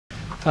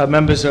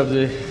Members of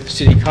the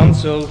City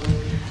Council,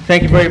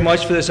 thank you very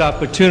much for this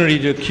opportunity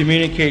to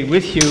communicate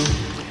with you.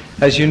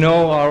 As you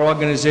know, our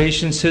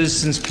organization,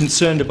 Citizens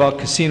Concerned About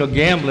Casino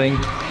Gambling,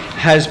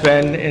 has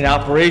been in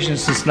operation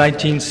since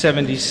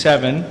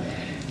 1977,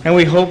 and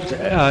we hope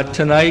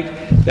tonight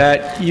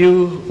that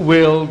you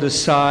will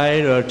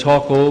decide or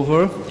talk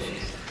over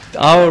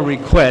our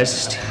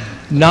request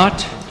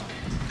not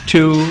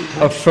to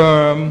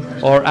affirm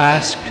or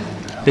ask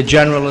the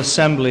General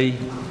Assembly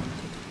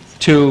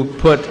to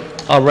put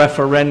a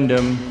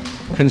referendum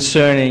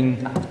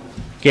concerning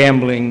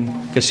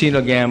gambling,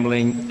 casino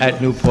gambling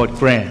at Newport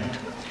Grand.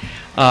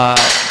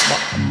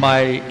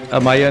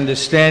 My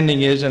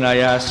understanding is, and I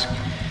ask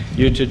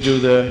you to do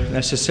the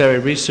necessary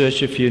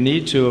research if you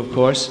need to, of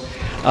course,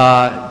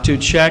 to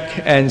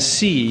check and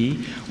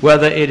see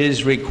whether it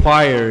is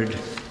required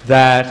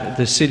that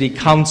the City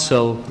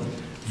Council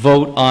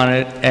vote on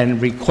it and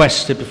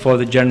request it before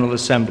the General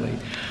Assembly.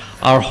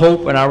 Our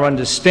hope and our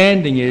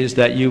understanding is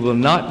that you will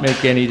not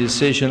make any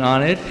decision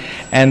on it,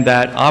 and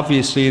that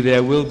obviously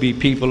there will be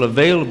people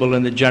available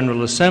in the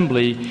General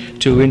Assembly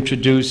to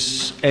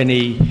introduce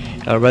any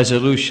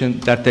resolution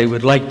that they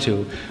would like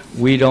to.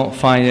 We don't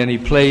find any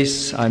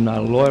place, I'm not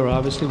a lawyer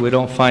obviously, we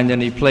don't find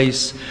any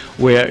place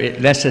where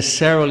it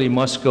necessarily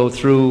must go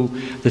through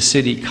the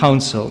City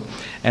Council.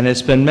 And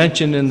it's been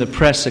mentioned in the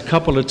press a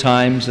couple of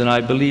times, and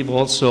I believe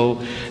also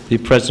the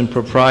present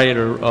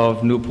proprietor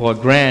of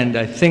Newport Grand,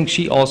 I think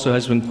she also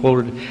has been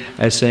quoted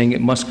as saying it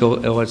must go,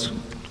 or it's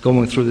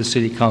going through the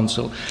City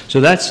Council.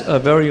 So that's a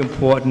very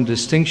important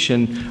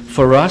distinction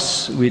for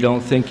us. We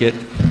don't think it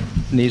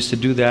needs to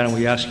do that, and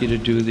we ask you to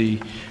do the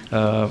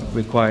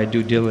required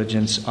due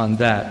diligence on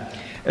that.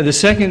 The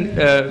second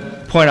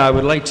point I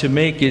would like to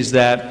make is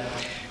that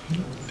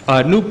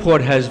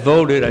Newport has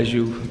voted, as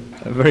you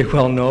very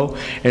well know,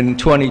 in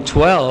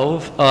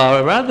 2012,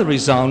 rather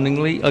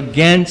resoundingly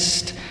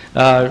against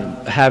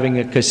having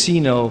a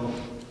casino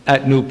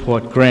at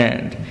Newport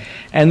Grand.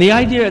 And the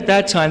idea at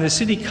that time, the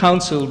City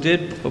Council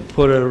did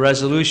put a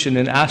resolution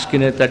in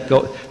asking it that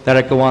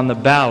it go on the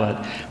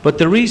ballot. But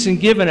the reason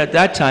given at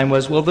that time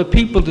was, well, the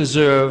people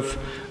deserve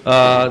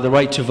the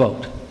right to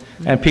vote.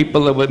 And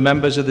people that were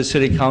members of the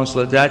City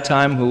Council at that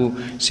time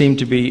who seemed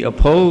to be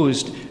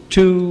opposed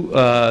to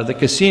the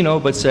casino,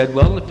 but said,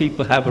 well, the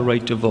people have a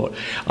right to vote.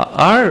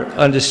 Our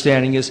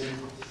understanding is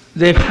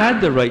they've had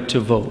the right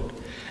to vote,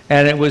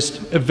 and it was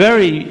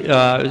very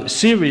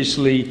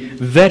seriously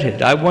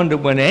vetted. I wonder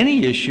when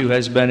any issue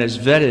has been as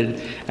vetted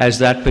as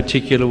that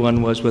particular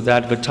one was, with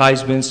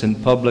advertisements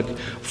and public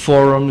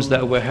forums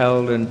that were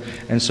held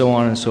and so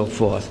on and so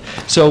forth.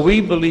 So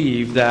we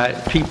believe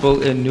that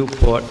people in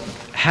Newport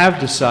have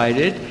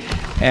decided,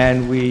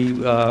 and we,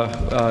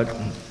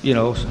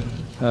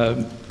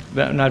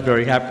 not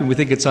very happy. We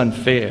think it's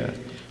unfair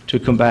to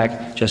come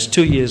back just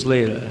 2 years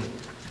later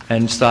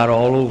and start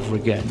all over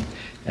again.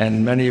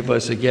 And many of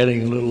us are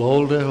getting a little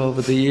older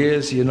over the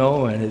years, you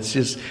know, and it's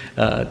just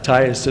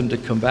tiresome to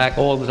come back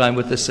all the time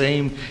with the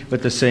same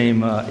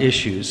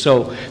issues.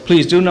 So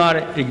please do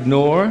not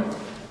ignore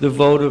the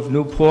vote of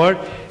Newport,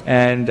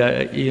 and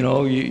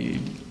you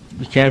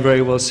can't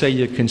very well say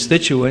your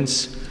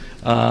constituents,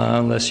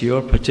 unless your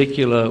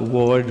particular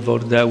ward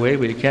voted that way,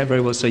 but you can't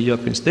very well say your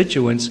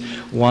constituents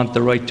want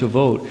the right to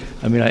vote.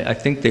 I mean, I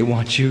think they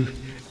want you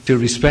to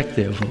respect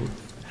their vote.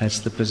 That's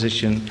the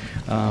position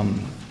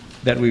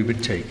that we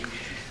would take.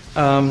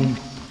 And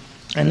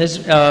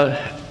this,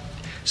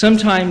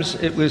 sometimes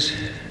it was,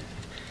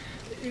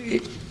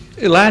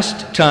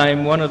 last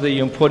time, one of the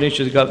important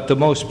issues that got the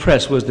most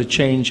press was the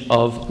change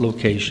of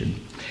location.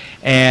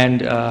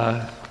 And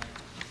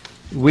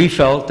we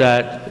felt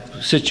that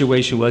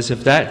situation was,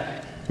 if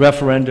that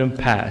referendum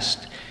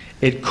passed,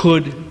 it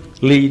could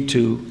lead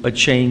to a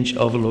change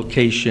of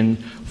location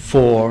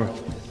for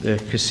the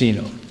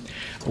casino.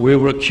 We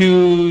were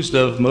accused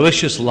of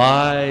malicious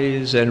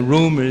lies and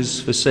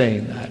rumors for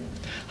saying that.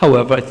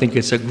 However, I think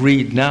it's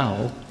agreed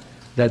now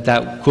that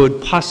that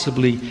could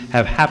possibly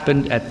have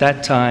happened at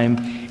that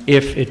time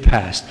if it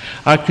passed.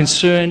 Our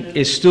concern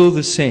is still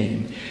the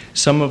same.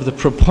 Some of the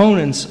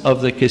proponents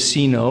of the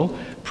casino,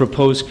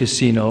 proposed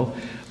casino,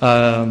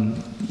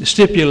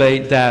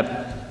 stipulate that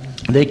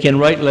they can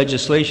write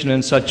legislation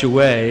in such a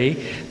way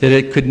that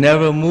it could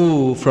never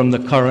move from the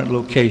current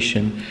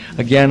location.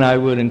 Again, I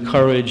would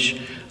encourage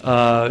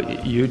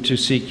you to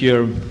seek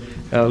your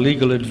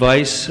legal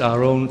advice.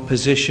 Our own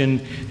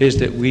position is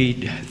that we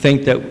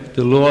think that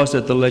the laws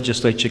that the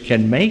legislature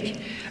can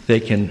make, they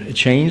can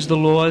change the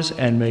laws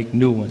and make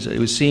new ones. It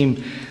would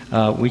seem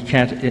we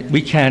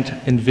can't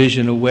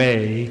envision a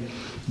way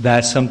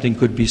that something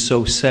could be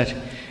so set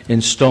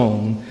in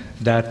stone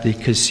that the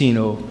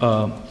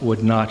casino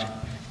would not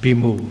be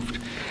moved.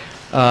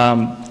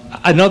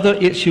 Another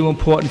issue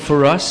important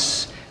for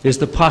us is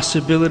the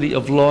possibility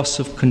of loss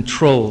of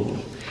control.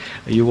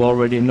 You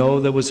already know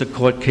there was a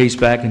court case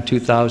back in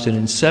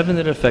 2007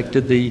 that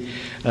affected the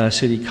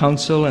city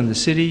council and the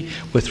city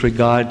with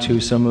regard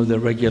to some of the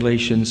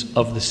regulations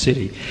of the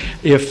city.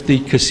 If the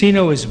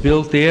casino is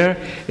built there,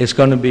 it's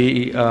going to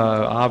be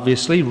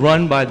obviously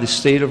run by the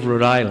state of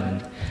Rhode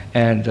Island,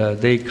 and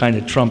they kind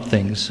of trump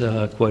things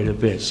quite a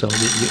bit. So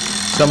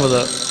some of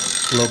the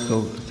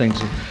local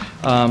things.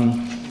 I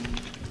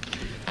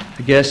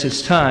guess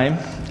it's time.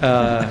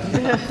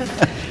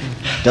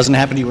 Doesn't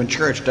happen to you in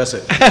church, does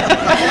it?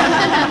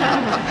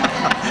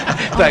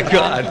 Thank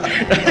God.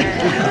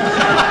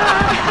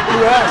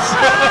 Yes.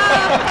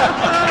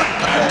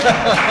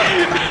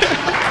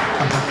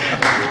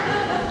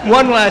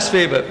 One last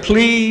favor.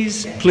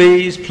 Please,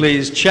 please,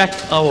 please check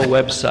our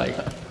website,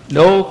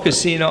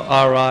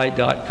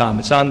 nocasinorI.com.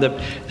 It's on the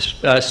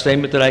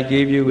statement that I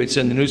gave you. It's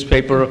in the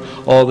newspaper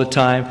all the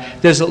time.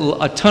 There's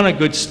a ton of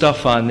good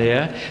stuff on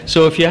there.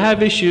 So if you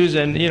have issues,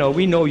 and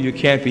we know you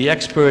can't be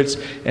experts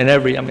in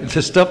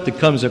the stuff that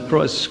comes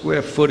across,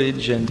 square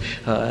footage and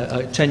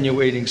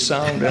attenuating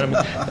sound,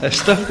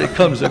 stuff that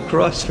comes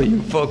across for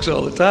you folks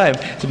all the time,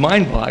 it's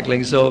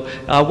mind-boggling. So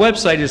our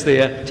website is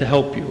there to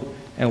help you,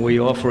 and we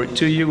offer it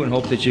to you and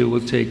hope that you will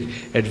take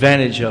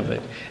advantage of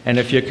it. And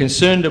if you're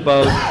concerned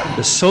about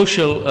the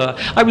social,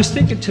 I was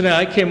thinking tonight,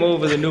 I came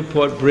over the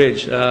Newport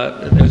Bridge,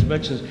 there was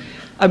mentioned,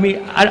 I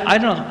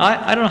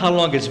don't know how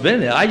long it's been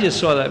there. I just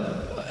saw that,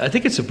 I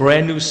think it's a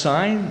brand new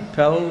sign,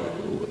 Pell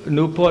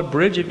Newport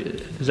Bridge.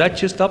 Is that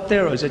just up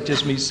there, or is it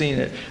just me seeing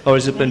it, or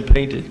has it been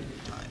painted?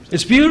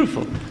 It's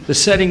beautiful. The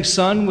setting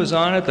sun was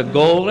on it, the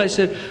gold. I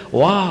said,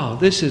 wow,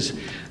 this is,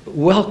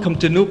 welcome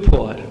to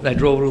Newport. I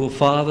drove a little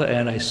farther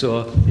and I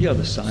saw the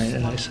other sign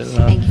and I said,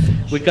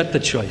 we got the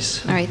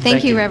choice. All right,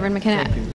 thank you, Reverend McKenna.